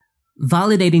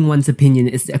Validating one's opinion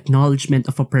is the acknowledgement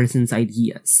of a person's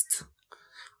ideas.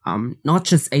 Not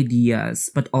just ideas,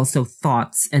 but also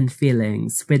thoughts and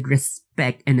feelings with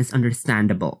respect and is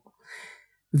understandable.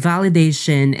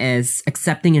 Validation is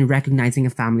accepting and recognizing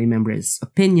a family member's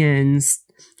opinions,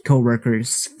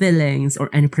 co-workers' feelings, or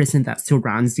any person that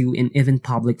surrounds you in even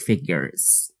public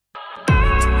figures.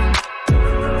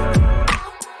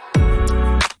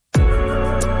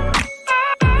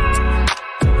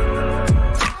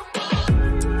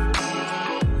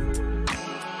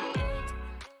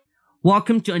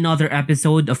 Welcome to another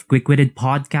episode of Quick-Witted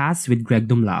Podcast with Greg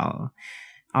Dumlao.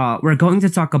 We're going to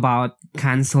talk about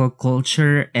cancel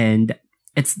culture and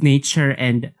its nature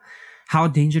and how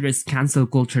dangerous cancel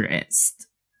culture is.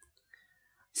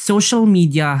 Social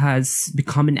media has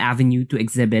become an avenue to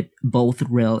exhibit both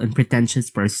real and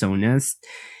pretentious personas,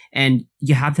 and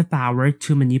you have the power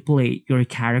to manipulate your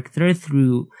character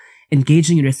through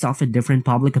engaging yourself in different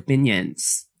public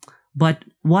opinions. But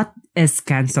what is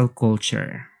cancel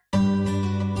culture?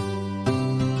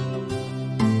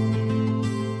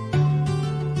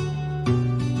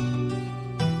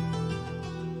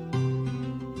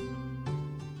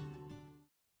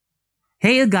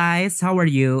 Hey you guys, how are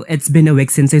you? It's been a week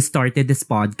since I started this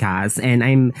podcast, and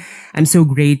I'm so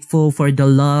grateful for the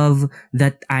love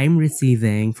that I'm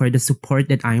receiving, for the support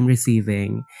that I'm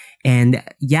receiving. And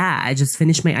yeah, I just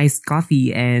finished my iced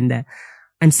coffee and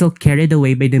I'm still carried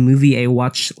away by the movie I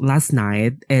watched last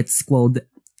night. It's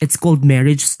called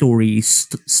Marriage Story,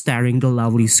 starring the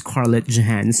lovely Scarlett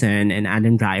Johansson and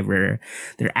Adam Driver.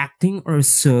 Their acting are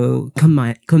so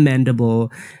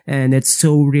commendable, and it's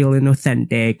so real and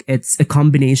authentic. It's a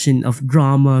combination of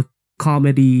drama,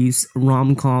 comedies,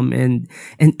 rom-com, and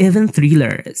even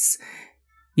thrillers.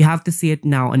 You have to see it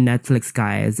now on Netflix,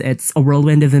 guys. It's a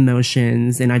whirlwind of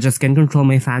emotions, and I just can't control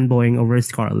my fanboying over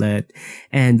Scarlett.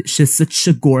 And she's such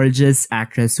a gorgeous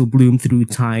actress who bloomed through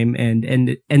time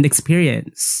and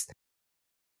experience.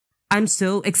 I'm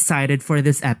so excited for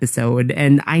this episode,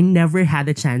 and I never had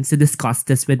a chance to discuss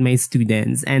this with my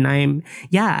students. And I'm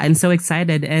so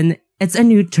excited. And it's a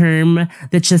new term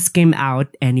that just came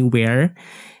out anywhere.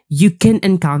 You can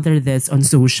encounter this on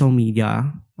social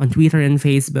media, on Twitter and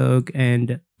Facebook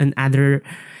and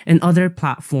other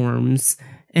platforms,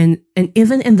 and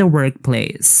even in the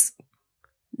workplace.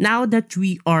 Now that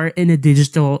we are in a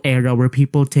digital era where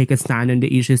people take a stand on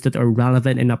the issues that are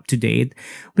relevant and up to date,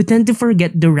 we tend to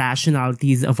forget the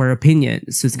rationalities of our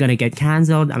opinions. Who's gonna get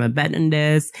cancelled? I'm a bet on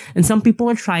this. And some people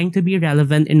are trying to be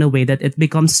relevant in a way that it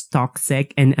becomes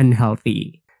toxic and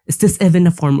unhealthy. Is this even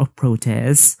a form of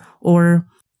protest? Or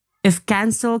if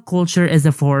cancel culture is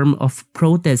a form of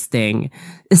protesting,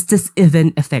 is this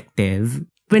even effective?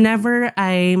 Whenever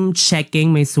I'm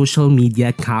checking my social media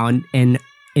account in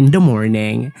the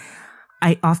morning,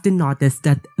 I often notice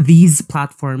that these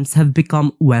platforms have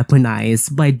become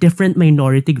weaponized by different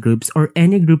minority groups or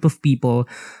any group of people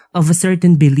of a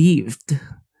certain belief,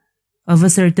 of a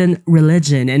certain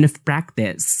religion and of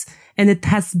practice. And it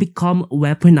has become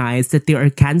weaponized that they are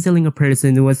canceling a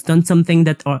person who has done something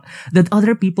that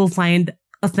other people find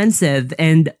offensive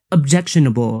and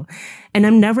objectionable. And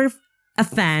I'm never a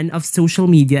fan of social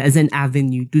media as an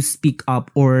avenue to speak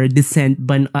up or dissent,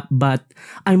 but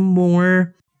I'm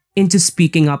more into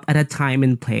speaking up at a time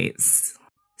and place.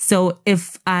 So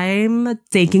if I'm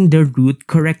taking the route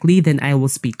correctly, then I will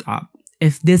speak up.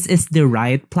 If this is the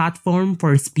right platform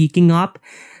for speaking up,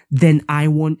 then I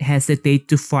won't hesitate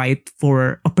to fight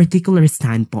for a particular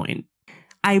standpoint.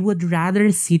 I would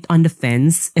rather sit on the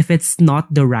fence if it's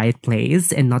not the right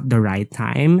place and not the right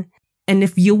time. And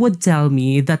if you would tell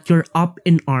me that you're up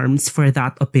in arms for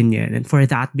that opinion and for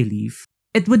that belief,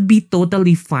 it would be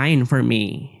totally fine for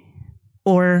me.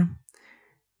 Or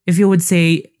if you would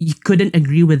say you couldn't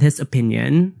agree with his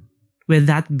opinion, with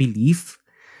that belief,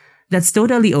 that's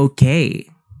totally okay.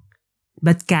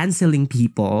 But canceling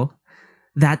people,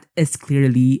 that is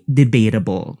clearly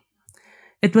debatable.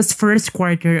 It was first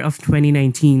quarter of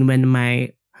 2019 when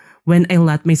I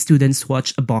let my students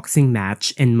watch a boxing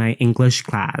match in my English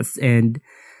class, and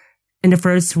in the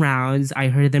first rounds, I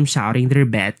heard them shouting their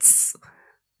bets.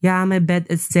 Yeah, my bet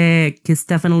is sick. He's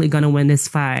definitely gonna win this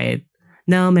fight.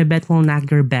 No, my bet will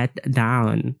knock your bet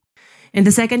down. In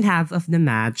the second half of the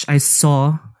match, I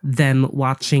saw them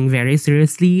watching very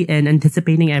seriously and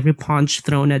anticipating every punch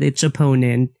thrown at each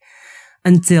opponent,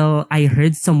 until I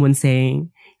heard someone saying,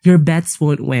 your bets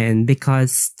won't win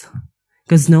because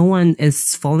no one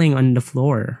is falling on the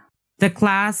floor. The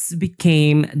class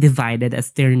became divided as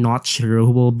they're not sure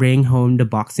who will bring home the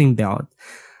boxing belt.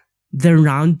 The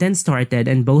round then started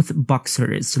and both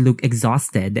boxers looked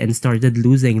exhausted and started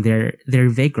losing their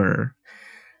vigor.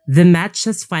 The match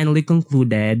has finally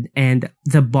concluded and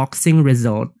the boxing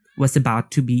result was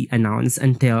about to be announced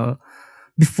until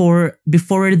before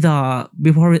the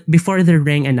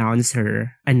ring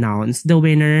announcer announced the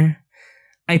winner.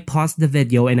 I paused the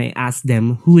video and I asked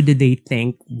them who did they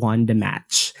think won the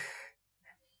match.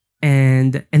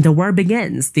 And the war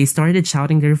begins. They started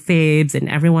shouting their faves and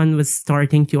everyone was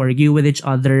starting to argue with each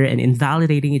other and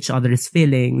invalidating each other's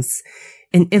feelings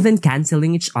and even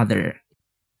canceling each other.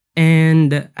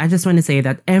 And I just want to say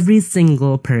that every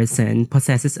single person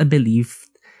possesses a belief,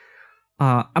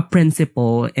 a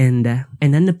principle, and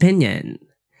an opinion.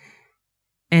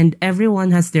 And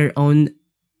everyone has their own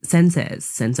senses,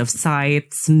 sense of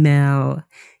sight, smell,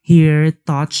 hear,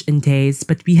 touch, and taste,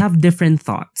 but we have different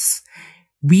thoughts.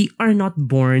 We are not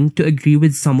born to agree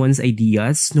with someone's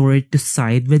ideas, nor to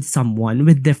side with someone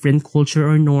with different culture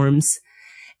or norms.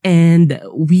 And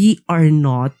we are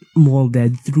not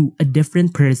molded through a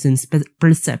different person's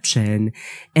perception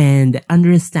and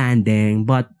understanding,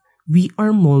 but we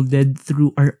are molded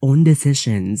through our own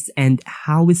decisions and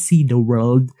how we see the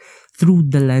world through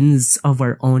the lens of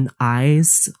our own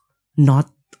eyes,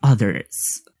 not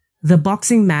others. The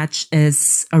boxing match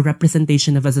is a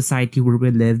representation of a society where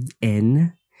we live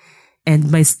in,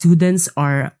 and my students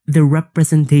are the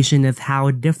representation of how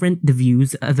different the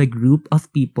views of a group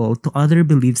of people to other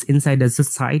beliefs inside the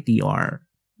society are.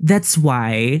 That's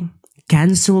why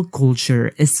cancel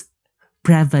culture is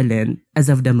prevalent as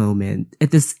of the moment.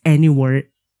 It is anywhere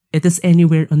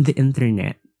on the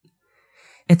internet.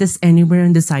 It is anywhere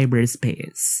in the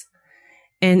cyberspace.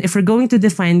 And if we're going to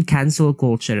define cancel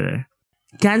culture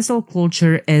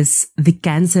is the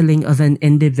canceling of an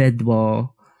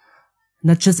individual,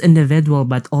 not just individual,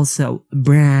 but also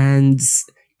brands,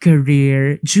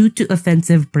 career, due to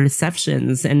offensive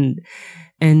perceptions and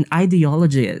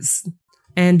ideologies.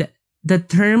 And the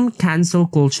term cancel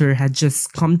culture had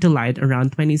just come to light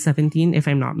around 2017, if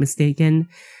I'm not mistaken,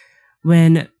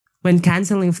 when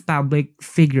canceling of public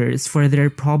figures for their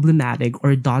problematic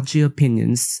or dodgy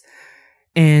opinions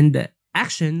and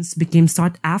actions became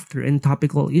sought after and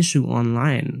topical issue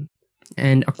online.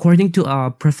 And according to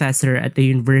a professor at the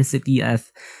University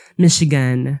of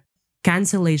Michigan,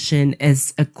 cancellation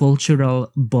is a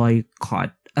cultural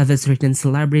boycott of a certain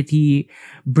celebrity,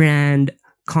 brand,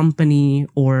 company,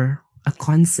 or a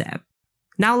concept.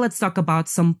 Now let's talk about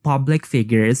some public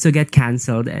figures who get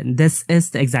cancelled, and this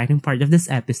is the exciting part of this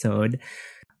episode.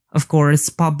 Of course,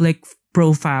 public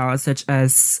profiles such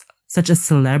as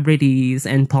celebrities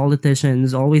and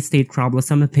politicians always state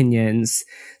troublesome opinions,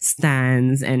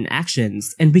 stands, and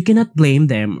actions, and we cannot blame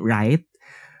them, right?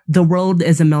 The world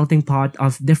is a melting pot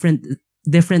of different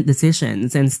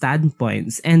decisions and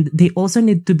standpoints, and they also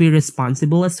need to be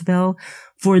responsible as well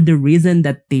for the reason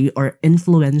that they are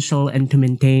influential and to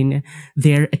maintain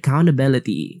their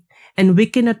accountability. And we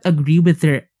cannot agree with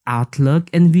their outlook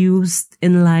and views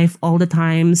in life all the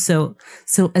time. So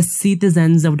as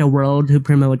citizens of the world who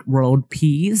promote world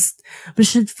peace, we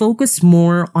should focus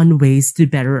more on ways to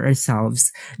better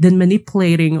ourselves than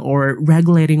manipulating or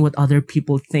regulating what other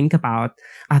people think about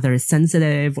other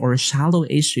sensitive or shallow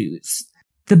issues.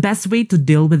 The best way to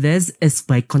deal with this is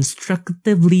by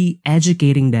constructively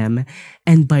educating them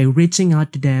and by reaching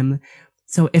out to them.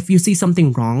 So if you see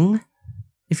something wrong,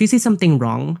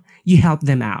 you help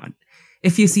them out.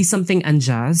 If you see something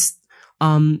unjust,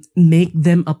 make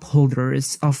them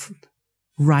upholders of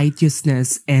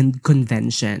righteousness and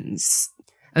conventions.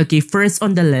 Okay, first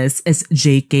on the list is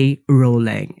J.K.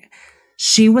 Rowling.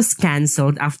 She was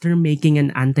cancelled after making an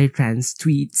anti-trans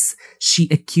tweets. She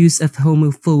accused of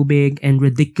homophobic and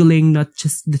ridiculing not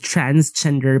just the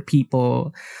transgender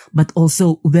people, but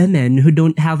also women who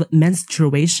don't have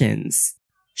menstruations.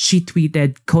 She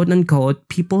tweeted, quote unquote,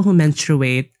 people who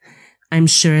menstruate, I'm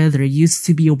sure there used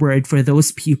to be a word for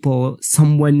those people,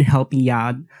 someone help me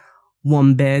out,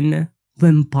 woman,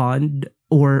 wimpod,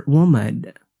 or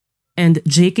woman. And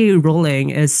J.K.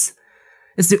 Rowling is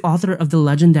the author of the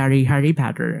legendary Harry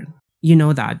Potter. You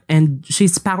know that. And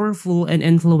she's powerful and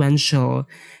influential.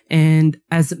 And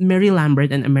as Mary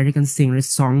Lambert, an American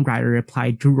singer-songwriter,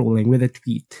 replied to Rowling with a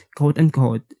tweet, quote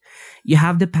unquote, you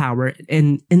have the power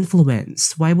and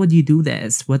influence. Why would you do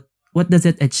this? What does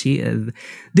it achieve?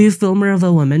 Do you feel more of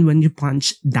a woman when you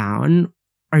punch down?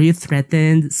 Are you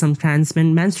threatened? Some trans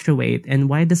men menstruate. And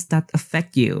why does that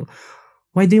affect you?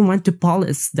 Why do you want to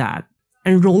polish that?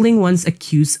 And Rowling once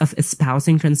accused of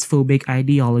espousing transphobic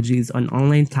ideologies on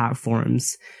online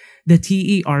platforms. The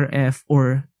TERF,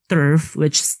 or TERF,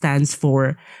 which stands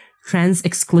for Trans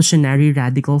Exclusionary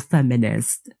Radical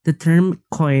Feminist, the term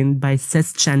coined by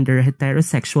cisgender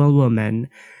heterosexual women,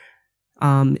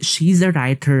 She's a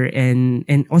writer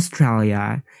in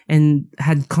Australia and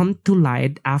had come to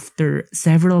light after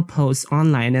several posts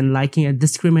online and liking a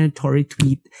discriminatory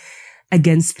tweet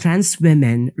against trans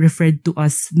women referred to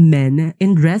as men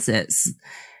in dresses.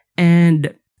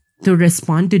 And to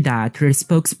respond to that, her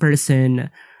spokesperson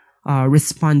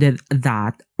responded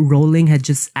that Rowling had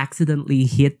just accidentally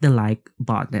hit the like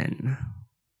button.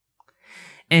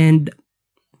 And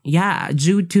yeah,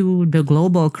 due to the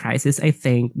global crisis, I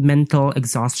think mental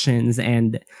exhaustions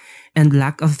and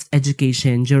lack of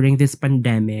education during this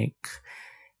pandemic,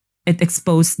 it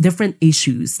exposed different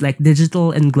issues like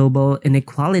digital and global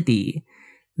inequality.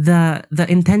 The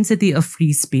intensity of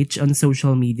free speech on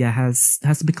social media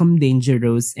has become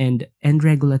dangerous and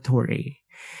regulatory.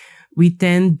 We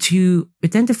tend to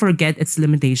forget its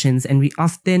limitations, and we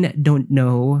often don't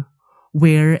know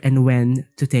where and when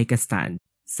to take a stand.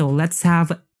 So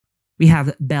we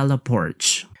have Bella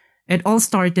Porch. It all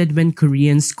started when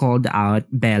Koreans called out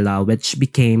Bella, which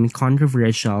became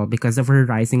controversial because of her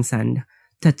rising sun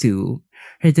tattoo.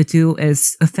 Her tattoo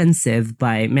is offensive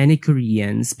by many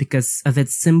Koreans because of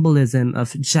its symbolism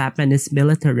of Japanese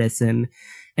militarism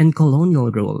and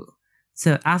colonial rule.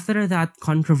 So after that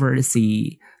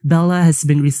controversy, Bella has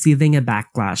been receiving a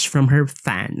backlash from her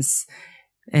fans,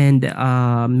 and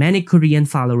many Korean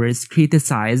followers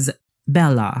criticize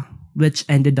Bella, which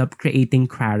ended up creating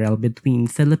quarrel between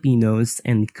Filipinos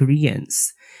and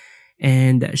Koreans.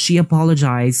 And she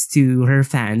apologized to her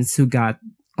fans who got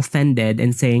offended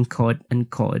and saying, quote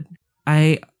unquote,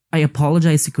 I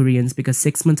apologize to Koreans because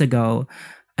 6 months ago,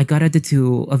 I got a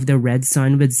tattoo of the red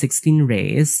sun with 16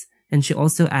 rays. And she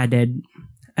also added,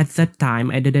 at that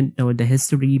time, I didn't know the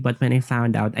history, but when I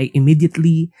found out, I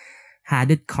immediately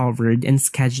had it covered and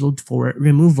scheduled for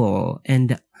removal.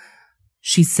 And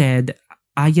she said,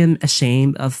 I am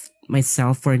ashamed of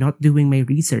myself for not doing my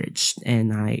research,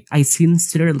 and I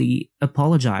sincerely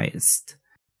apologized.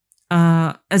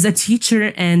 As a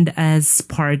teacher and as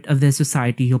part of the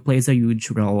society who plays a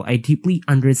huge role, I deeply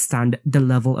understand the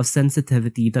level of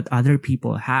sensitivity that other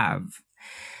people have.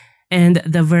 And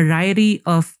the variety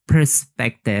of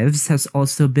perspectives has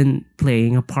also been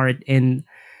playing a part in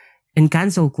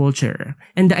cancel culture.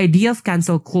 And the idea of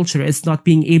cancel culture is not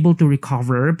being able to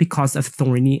recover because of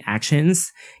thorny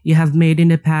actions you have made in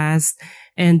the past.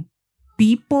 And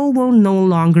people will no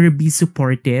longer be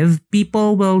supportive.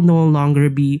 People will no longer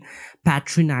be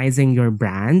patronizing your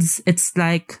brands. It's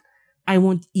like, I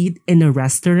won't eat in a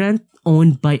restaurant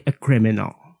owned by a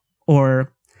criminal.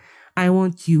 Or I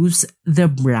won't use the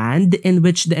brand in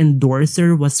which the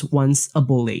endorser was once a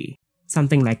bully.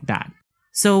 Something like that.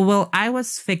 So while I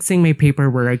was fixing my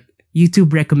paperwork,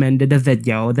 YouTube recommended a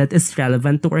video that is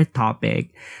relevant to our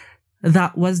topic.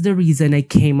 That was the reason I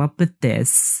came up with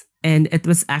this. And it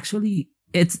was actually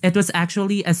a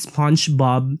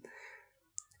SpongeBob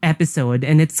episode,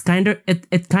 and it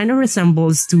kind of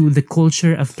resembles to the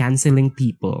culture of canceling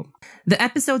people. The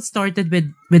episode started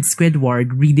with Squidward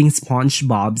reading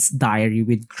SpongeBob's diary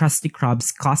with Krusty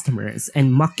Krab's customers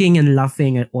and mocking and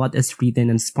laughing at what is written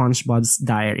in SpongeBob's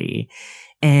diary.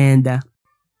 And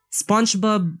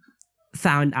SpongeBob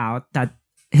found out that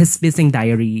his missing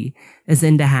diary is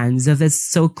in the hands of his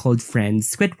so-called friend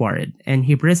Squidward, and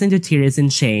he burst into tears in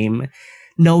shame,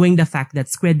 knowing the fact that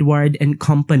Squidward and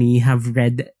company have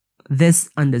read this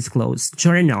undisclosed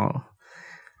journal.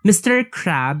 Mr.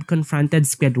 Crab confronted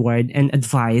Squidward and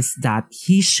advised that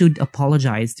he should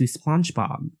apologize to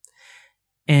SpongeBob.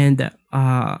 And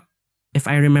if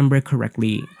I remember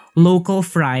correctly, local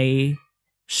fry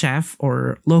chef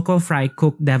or local fry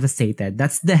cook devastated.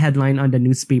 That's the headline on the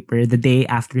newspaper the day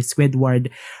after Squidward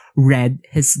read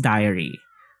his diary.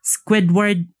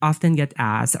 Squidward often get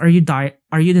asked, are you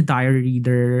the diary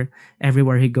reader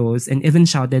everywhere he goes, and even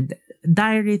shouted,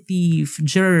 diary thief,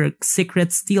 jerk,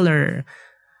 secret stealer.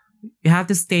 You have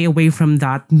to stay away from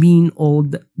that mean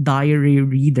old diary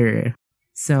reader.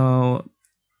 So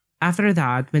after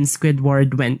that, when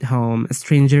Squidward went home, a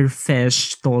stranger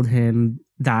fish told him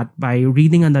that by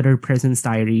reading another person's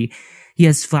diary, he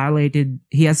has violated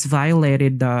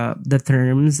the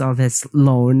terms of his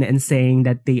loan and saying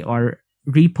that they are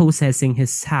repossessing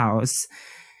his house.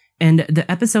 And the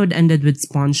episode ended with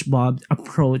SpongeBob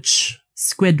approach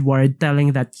Squidward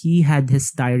telling that he had his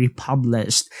diary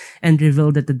published and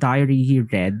revealed that the diary he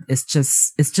read is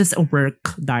just a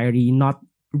work diary, not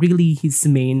really his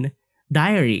main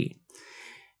diary.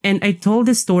 And I told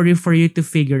this story for you to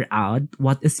figure out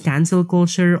what is cancel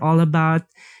culture all about.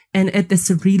 And it is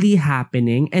really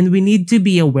happening. And we need to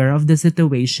be aware of the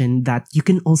situation that you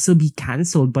can also be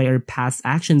canceled by your past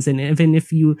actions. And even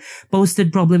if you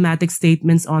posted problematic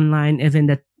statements online, even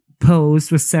that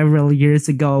post was several years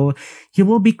ago, you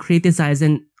will be criticized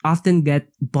and often get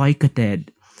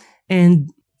boycotted. And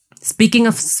speaking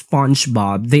of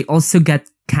SpongeBob, they also get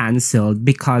cancelled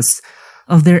because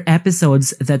of their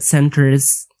episodes that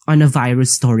centers on a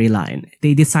virus storyline.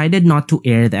 They decided not to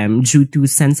air them due to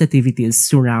sensitivities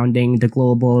surrounding the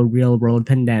global real-world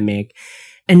pandemic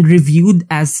and reviewed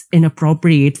as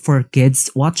inappropriate for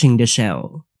kids watching the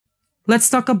show. Let's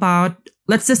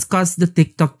discuss the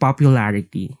TikTok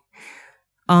popularity.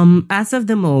 As of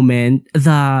the moment,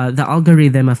 the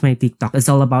algorithm of my TikTok is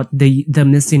all about the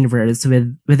Miss Universe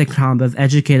with a crowd of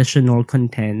educational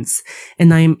contents.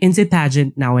 And I'm into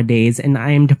pageant nowadays, and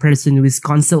I am the person who is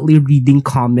constantly reading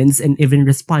comments and even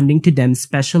responding to them,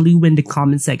 especially when the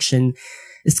comment section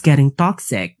is getting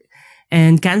toxic.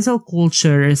 And cancel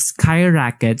culture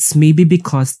skyrockets maybe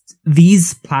because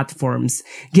these platforms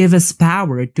give us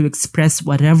power to express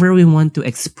whatever we want to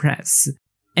express.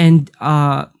 And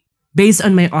based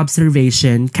on my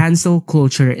observation, cancel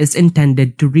culture is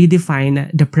intended to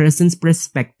redefine the person's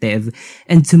perspective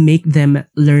and to make them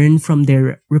learn from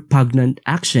their repugnant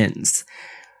actions.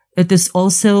 It is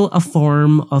also a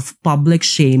form of public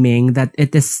shaming that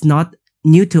it is not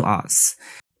new to us.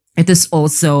 It is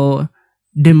also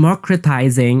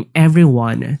democratizing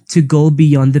everyone to go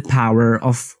beyond the power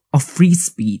of free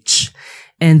speech.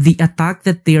 And the attack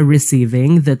that they are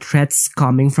receiving, the threats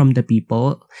coming from the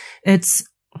people, it's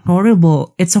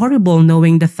horrible. It's horrible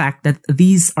knowing the fact that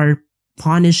these are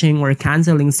punishing or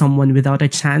canceling someone without a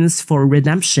chance for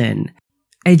redemption.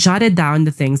 I jotted down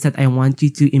the things that I want you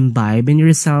to imbibe in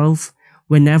yourself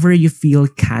whenever you feel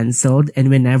cancelled and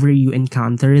whenever you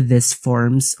encounter these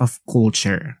forms of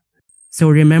culture. So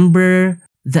remember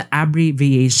the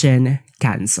abbreviation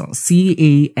cancel.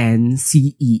 CANCEL.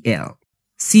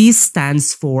 C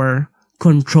stands for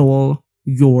control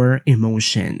your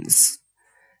emotions.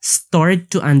 Start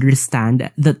to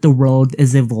understand that the world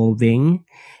is evolving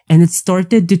and it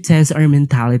started to test our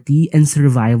mentality and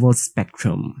survival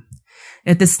spectrum.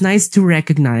 It is nice to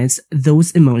recognize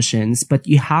those emotions, but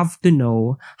you have to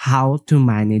know how to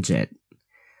manage it.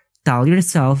 Tell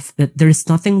yourself that there's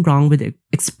nothing wrong with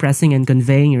expressing and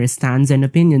conveying your stance and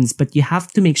opinions, but you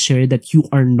have to make sure that you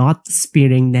are not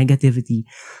spearing negativity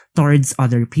towards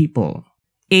other people.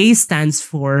 A stands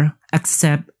for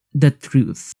accept the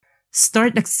truth.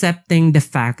 Start accepting the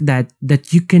fact that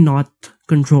you cannot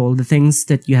control the things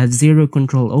that you have zero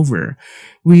control over.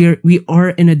 We are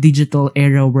in a digital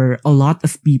era where a lot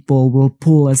of people will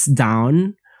pull us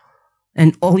down.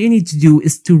 And all you need to do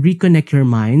is to reconnect your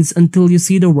minds until you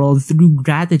see the world through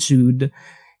gratitude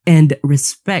and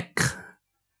respect.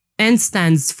 N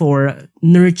stands for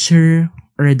nurture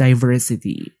or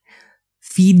diversity.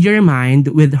 Feed your mind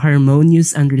with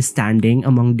harmonious understanding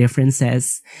among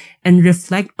differences and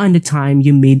reflect on the time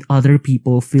you made other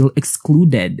people feel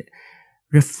excluded.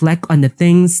 Reflect on the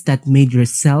things that made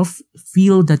yourself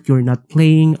feel that you're not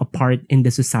playing a part in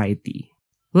the society.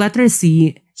 Letter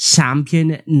C,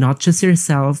 champion not just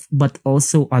yourself, but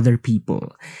also other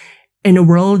people. In a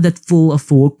world that's full of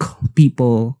woke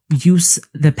people, use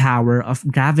the power of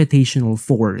gravitational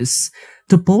force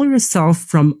to pull yourself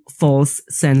from false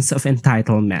sense of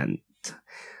entitlement.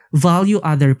 Value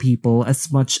other people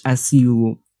as much as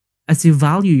you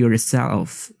value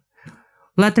yourself.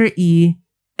 Letter E,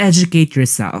 educate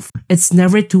yourself. It's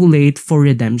never too late for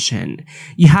redemption.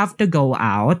 You have to go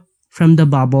out from the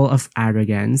bubble of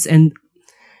arrogance. And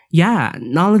yeah,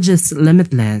 knowledge is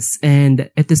limitless, and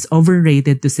it is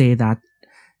overrated to say that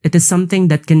it is something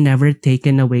that can never be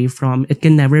taken away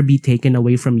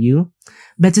from you.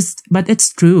 But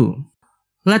it's true.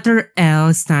 Letter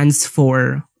L stands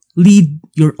for lead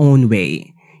your own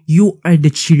way. You are the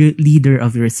cheerleader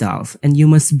of yourself, and you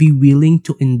must be willing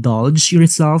to indulge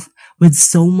yourself with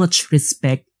so much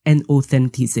respect and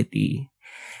authenticity.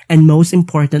 And most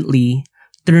importantly,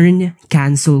 turn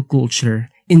cancel culture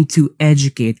into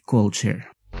educate culture.